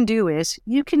 What you can do is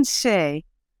you can say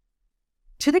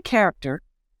to the character,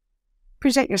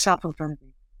 present yourself in front of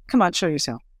me. Come on, show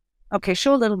yourself. Okay,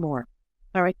 show a little more.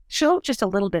 All right, show just a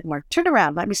little bit more. Turn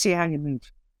around. Let me see how you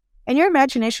move. And your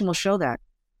imagination will show that.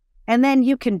 And then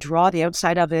you can draw the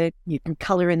outside of it. You can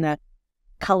color in the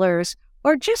colors,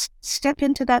 or just step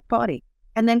into that body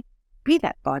and then be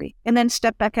that body and then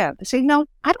step back out and say, no,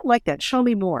 I don't like that. Show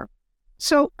me more.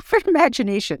 So for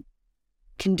imagination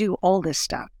can do all this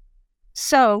stuff.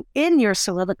 So in your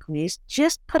soliloquies,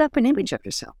 just put up an image of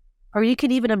yourself, or you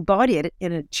can even embody it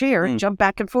in a chair and jump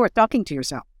back and forth talking to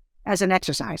yourself as an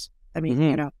exercise. I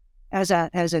mean, as a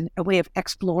way of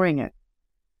exploring it.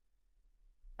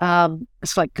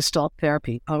 It's like Gestalt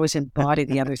therapy. Always embody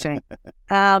the other thing.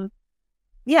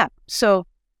 So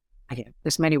again,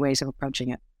 there's many ways of approaching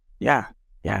it. Yeah,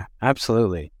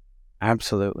 absolutely.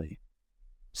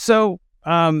 So,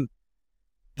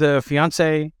 The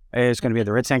Fiancé is going to be at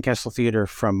the Red Sandcastle Theater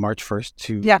from March 1st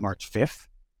to March 5th.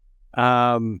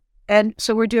 And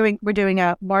so we're doing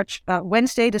March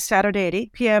Wednesday to Saturday at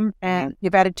 8 p.m. and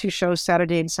you've added 2 shows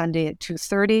Saturday and Sunday at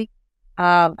 2:30.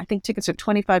 I think tickets are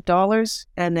 $25,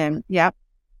 and then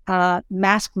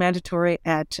mask mandatory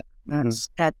at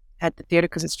the theater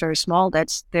because it's very small.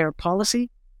 That's their policy.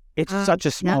 It's such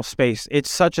a small space.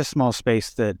 It's such a small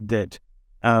space that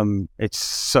it's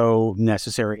so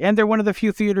necessary, and they're one of the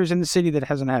few theaters in the city that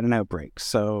hasn't had an outbreak.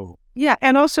 So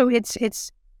and also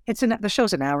the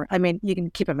show's an hour. I mean, you can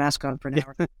keep a mask on for an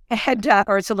hour, and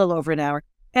or it's a little over an hour,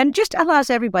 and just allows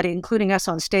everybody, including us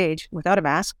on stage without a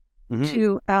mask,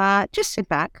 to just sit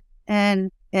back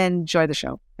and enjoy the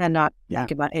show and not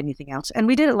think about anything else. And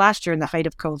we did it last year in the height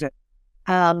of COVID,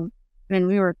 and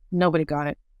nobody got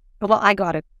it. Well, I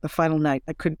got it the final night.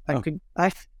 I couldn't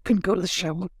go to the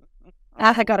show.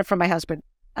 I got it from my husband,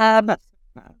 but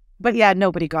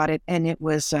nobody got it, and it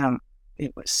was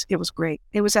great.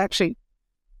 It was actually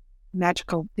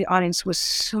magical. The audience was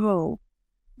so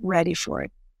ready for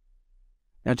it.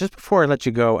 Now, just before I let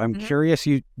you go, I'm curious.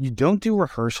 You don't do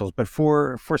rehearsals, but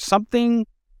for something.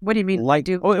 What do you mean? Like,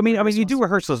 I mean, you do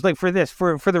rehearsals like for this,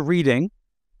 for the reading.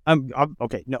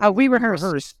 Okay, no. We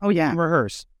rehearse. Oh yeah,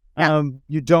 rehearse. Yeah.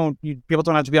 People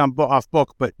don't have to be off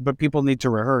book, but people need to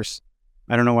rehearse.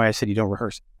 I don't know why I said you don't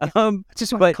rehearse. I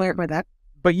just want to clarify that.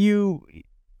 But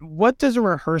what does a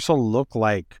rehearsal look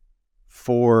like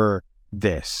for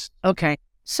this? Okay,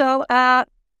 so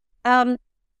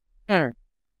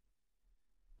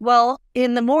well,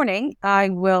 in the morning I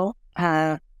will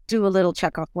do a little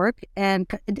checkoff work, and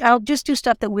I'll just do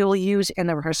stuff that we will use in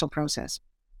the rehearsal process.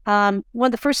 One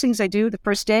of the first things I do the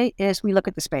first day is we look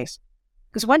at the space.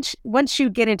 Because once you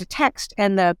get into text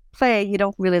and the play, you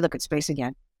don't really look at space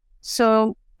again.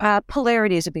 So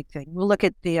polarity is a big thing. We'll look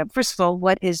at first of all,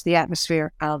 what is the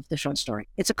atmosphere of the short story?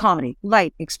 It's a comedy,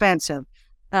 light, expansive,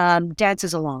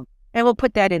 dances along. And we'll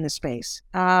put that in the space.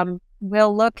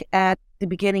 We'll look at the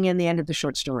beginning and the end of the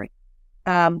short story.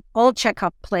 All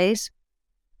Chekhov plays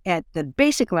at the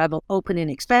basic level, opening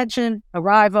expansion,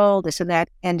 arrival, this and that,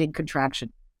 ending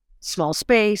contraction. Small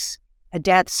space, a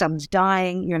death, someone's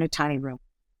dying, you're in a tiny room.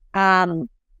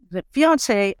 The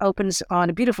Fiancé opens on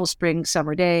a beautiful spring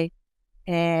summer day,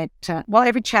 and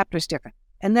every chapter is different.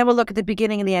 And then we'll look at the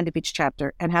beginning and the end of each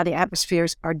chapter and how the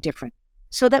atmospheres are different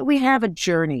so that we have a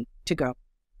journey to go.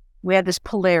 We have this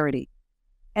polarity.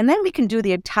 And then we can do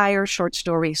the entire short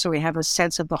story so we have a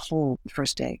sense of the whole the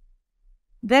first day.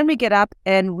 Then we get up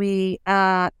and we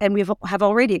have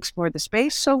already explored the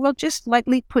space, so we'll just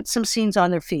lightly put some scenes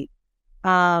on their feet.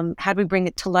 How do we bring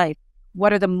it to life?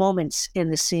 What are the moments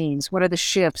in the scenes? What are the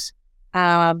shifts?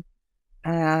 Like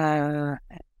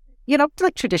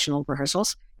traditional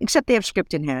rehearsals, except they have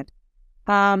script in hand.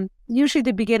 Usually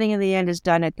the beginning and the end is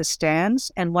done at the stands,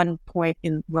 and one point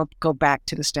we'll go back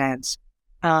to the stands.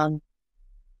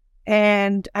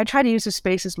 And I try to use the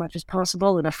space as much as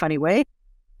possible in a funny way.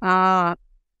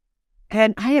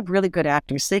 And I have really good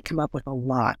actors. They come up with a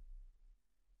lot.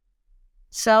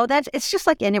 So it's just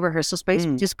like any rehearsal space.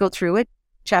 Just go through it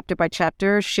chapter by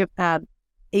chapter,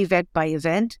 event by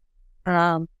event.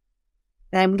 And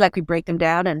we break them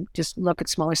down and just look at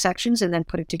smaller sections and then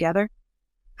put it together.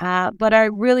 But I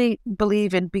really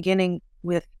believe in beginning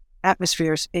with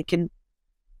atmospheres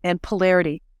and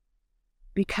polarity,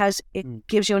 because it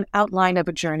gives you an outline of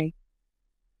a journey.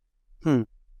 And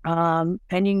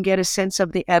you can get a sense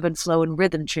of the ebb and flow and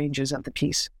rhythm changes of the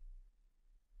piece.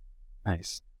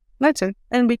 Nice. That's it.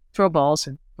 And we throw balls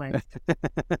and play.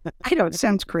 I know, it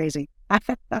sounds crazy.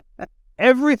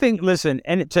 Everything, listen,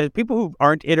 and to people who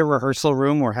aren't in a rehearsal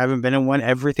room or haven't been in one,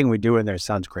 everything we do in there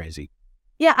sounds crazy.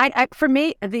 Yeah, for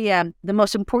me, the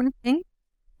most important thing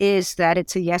is that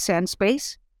it's a yes and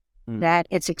space, that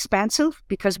it's expansive,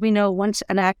 because we know once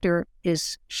an actor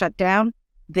is shut down,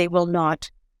 they will not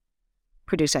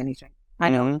produce anything. I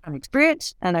know, I'm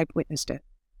experienced, and I've witnessed it.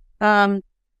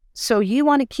 So you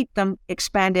want to keep them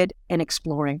expanded and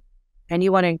exploring, and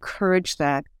you want to encourage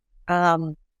that,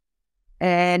 and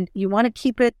you want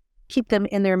to keep them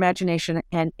in their imagination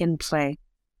and in play.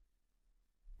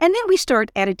 And then we start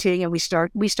editing, and we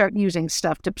start using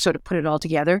stuff to sort of put it all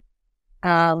together.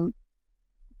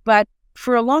 But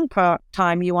for a long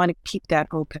time, you want to keep that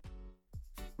open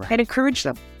and encourage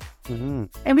them.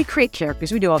 And we create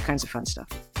characters. We do all kinds of fun stuff.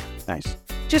 Nice.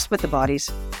 Just with the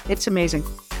bodies. It's amazing.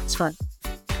 It's fun.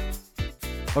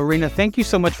 Irina, thank you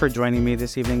so much for joining me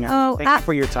this evening. Thank you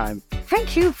for your time.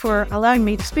 Thank you for allowing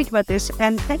me to speak about this,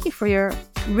 and thank you for your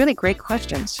really great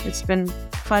questions. It's been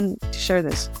fun to share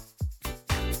this.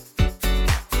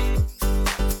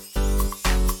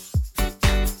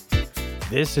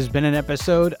 This has been an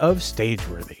episode of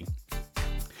Stageworthy.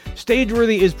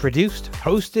 Stageworthy is produced,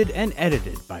 hosted, and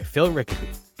edited by Phil Rickaby.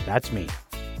 That's me.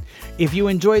 If you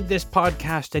enjoyed this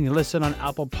podcast and you listen on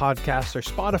Apple Podcasts or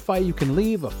Spotify, you can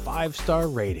leave a 5-star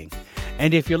rating.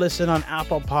 And if you listen on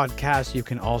Apple Podcasts, you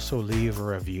can also leave a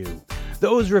review.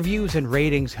 Those reviews and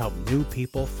ratings help new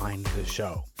people find the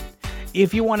show.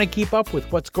 If you want to keep up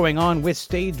with what's going on with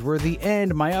Stageworthy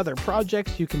and my other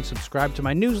projects, you can subscribe to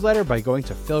my newsletter by going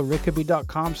to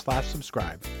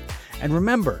philrickaby.com/subscribe. And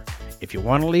remember, if you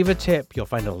want to leave a tip, you'll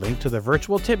find a link to the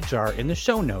virtual tip jar in the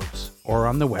show notes or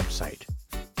on the website.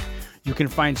 You can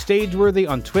find Stageworthy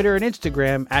on Twitter and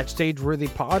Instagram at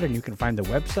StageworthyPod, and you can find the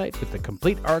website with the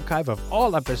complete archive of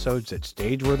all episodes at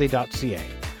stageworthy.ca.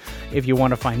 If you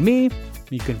want to find me,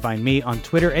 you can find me on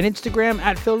Twitter and Instagram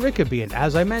at Phil Rickaby, and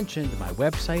as I mentioned, my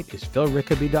website is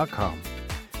philrickaby.com.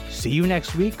 See you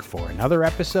next week for another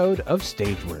episode of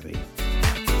Stageworthy.